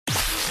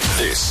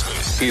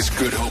This is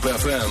Good Hope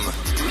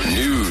FM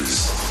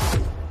News.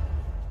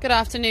 Good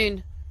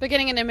afternoon.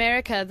 Beginning in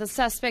America, the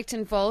suspect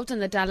involved in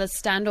the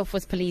Dallas standoff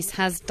with police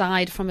has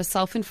died from a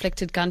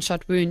self-inflicted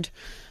gunshot wound.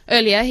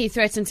 Earlier, he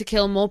threatened to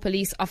kill more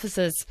police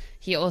officers.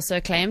 He also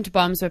claimed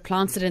bombs were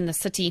planted in the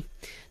city.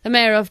 The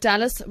mayor of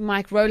Dallas,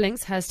 Mike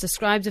Rawlings, has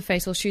described the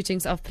fatal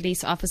shootings of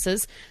police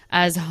officers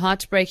as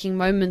heartbreaking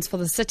moments for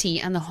the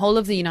city and the whole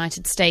of the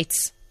United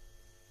States.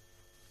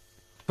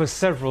 For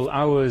several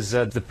hours,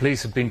 the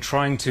police have been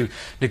trying to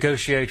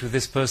negotiate with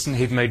this person.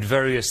 He'd made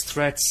various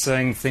threats,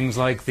 saying things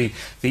like the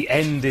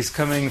end is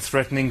coming,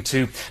 threatening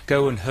to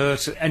go and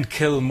hurt and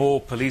kill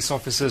more police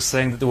officers,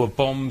 saying that there were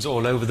bombs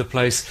all over the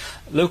place.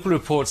 Local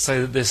reports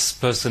say that this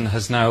person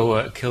has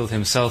now killed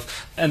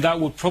himself, and that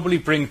would probably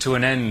bring to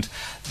an end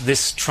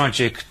this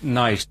tragic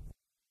night.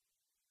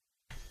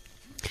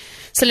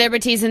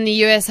 Celebrities in the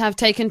US have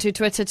taken to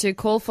Twitter to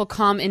call for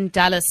calm in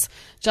Dallas.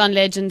 John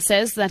Legend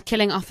says that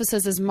killing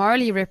officers is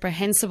morally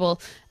reprehensible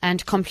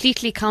and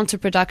completely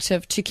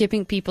counterproductive to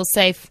keeping people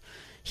safe.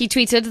 He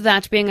tweeted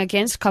that being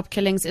against cop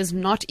killings is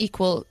not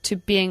equal to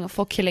being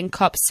for killing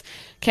cops.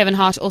 Kevin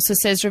Hart also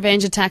says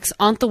revenge attacks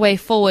aren't the way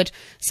forward,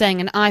 saying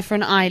an eye for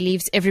an eye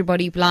leaves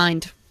everybody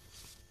blind.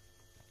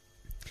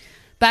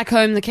 Back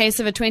home, the case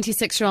of a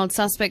 26-year-old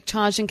suspect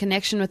charged in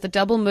connection with the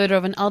double murder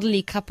of an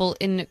elderly couple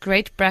in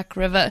Great Brack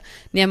River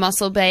near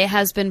Mossel Bay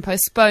has been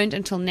postponed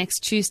until next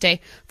Tuesday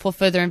for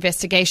further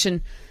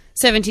investigation.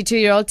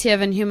 72-year-old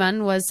Tievan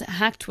Human was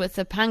hacked with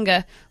a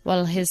panga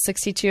while his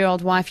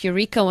 62-year-old wife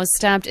Eureka was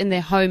stabbed in their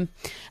home.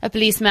 A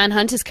police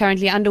manhunt is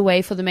currently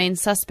underway for the main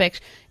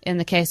suspect in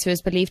the case, who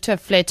is believed to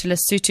have fled to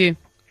Lesotho.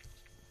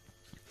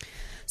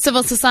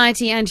 Civil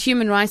society and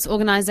human rights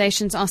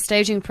organizations are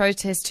staging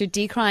protests to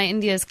decry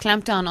India's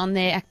clampdown on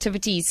their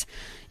activities.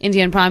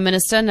 Indian Prime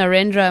Minister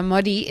Narendra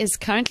Modi is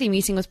currently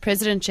meeting with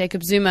President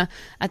Jacob Zuma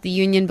at the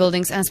Union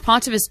Buildings as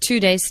part of his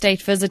two-day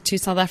state visit to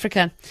South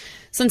Africa.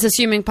 Since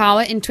assuming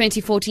power in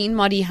 2014,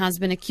 Modi has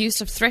been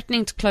accused of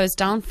threatening to close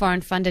down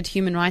foreign-funded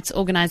human rights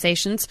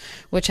organizations,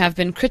 which have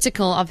been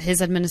critical of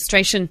his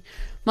administration.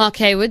 Mark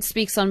Haywood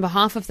speaks on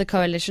behalf of the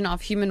coalition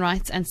of human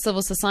rights and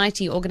civil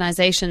society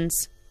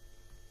organizations.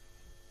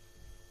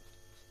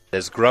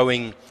 There's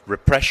growing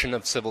repression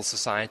of civil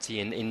society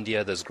in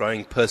India. There's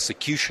growing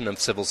persecution of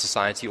civil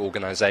society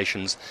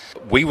organizations.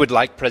 We would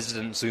like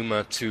President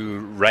Zuma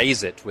to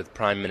raise it with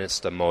Prime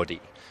Minister Modi.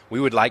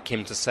 We would like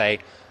him to say,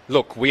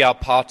 look, we are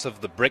part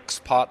of the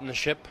BRICS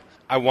partnership.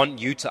 I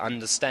want you to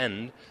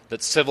understand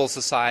that civil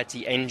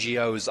society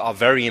NGOs are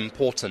very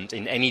important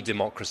in any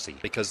democracy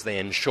because they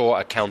ensure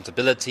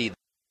accountability.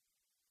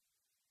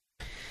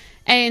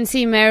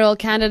 ANC mayoral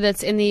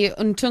candidates in the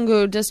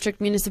Untungu district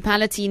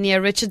municipality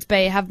near Richards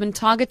Bay have been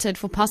targeted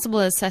for possible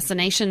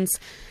assassinations.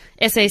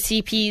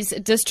 SACP's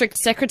district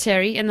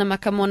secretary in the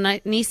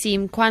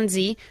Makamonisi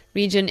Mkwanzi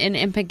region in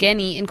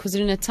Empangeni in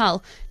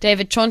KwaZulu-Natal,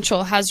 David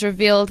Choncho, has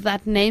revealed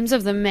that names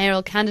of the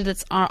mayoral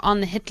candidates are on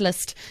the hit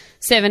list.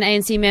 7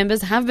 ANC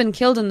members have been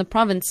killed in the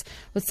province,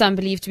 with some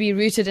believed to be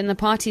rooted in the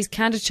party's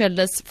candidature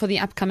list for the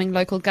upcoming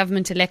local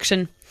government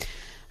election.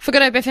 For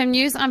Good Hope FM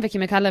News, I'm Vicky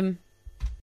McCullum.